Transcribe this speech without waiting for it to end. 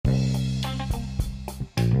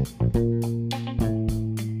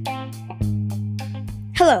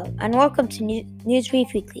Hello, and welcome to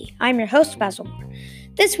Newsbrief Weekly. I'm your host, Basil Moore.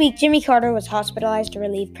 This week, Jimmy Carter was hospitalized to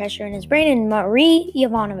relieve pressure in his brain, and Marie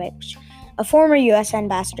Yovanovitch, a former U.S.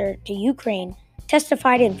 ambassador to Ukraine,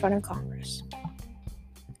 testified in front of Congress.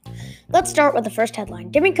 Let's start with the first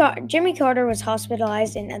headline. Jimmy Carter was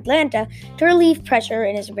hospitalized in Atlanta to relieve pressure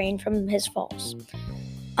in his brain from his falls.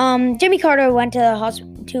 Jimmy Carter went to the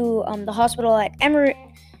hospital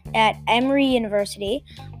at Emory University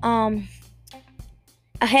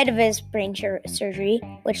ahead of his brain surgery,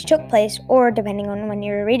 which took place, or depending on when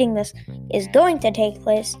you're reading this, is going to take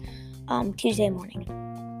place Tuesday morning.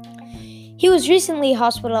 He was recently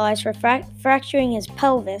hospitalized for fracturing his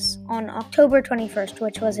pelvis on October 21st,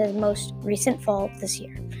 which was his most recent fall this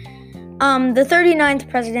year. The 39th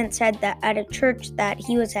president said that at a church that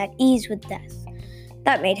he was at ease with death.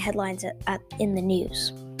 That made headlines in the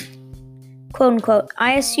news. Quote unquote,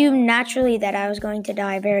 "I assumed naturally that I was going to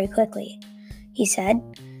die very quickly," he said.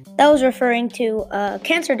 That was referring to a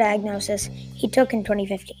cancer diagnosis he took in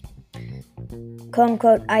 2015. Quote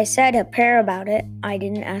unquote, "I said a prayer about it. I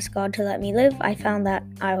didn't ask God to let me live. I found that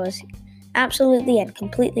I was absolutely and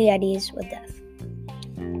completely at ease with death."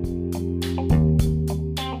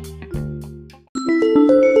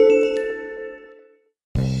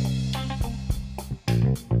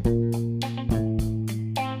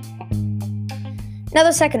 Now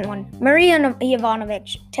the second one. Marie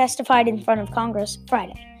Yovanovitch testified in front of Congress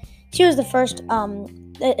Friday. She was the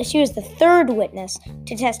third witness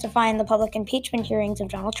to testify in the public impeachment hearings of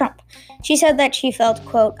Donald Trump. She said that she felt,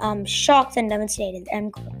 quote, shocked and devastated,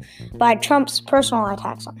 end quote, by Trump's personal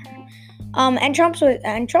attacks on her. And Trump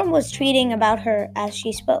was tweeting about her as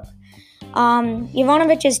she spoke.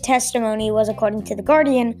 Yovanovitch's testimony was, according to The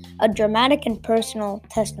Guardian, a dramatic and personal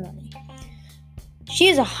testimony. She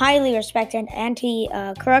is a highly respected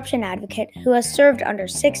anti-corruption advocate who has served under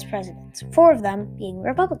 6 presidents, 4 of them being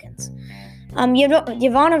Republicans.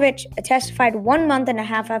 Yovanovitch testified 1 month and a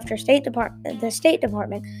half after the State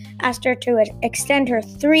Department asked her to extend her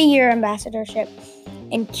 3-year ambassadorship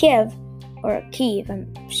in Kiev,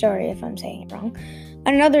 I'm sorry if I'm saying it wrong,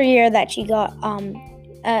 another year that she got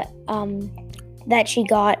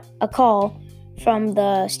a call from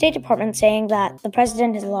the State Department saying that the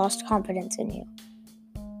president has lost confidence in you.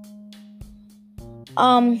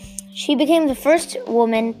 She became the first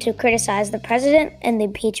woman to criticize the president in the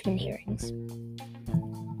impeachment hearings.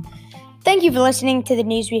 Thank you for listening to the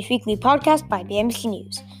Newsbrief Weekly podcast by BMC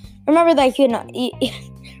News. Remember that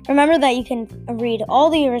you can read all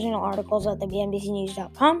the original articles at the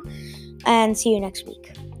bmbcnews.com, and see you next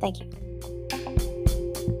week. Thank you.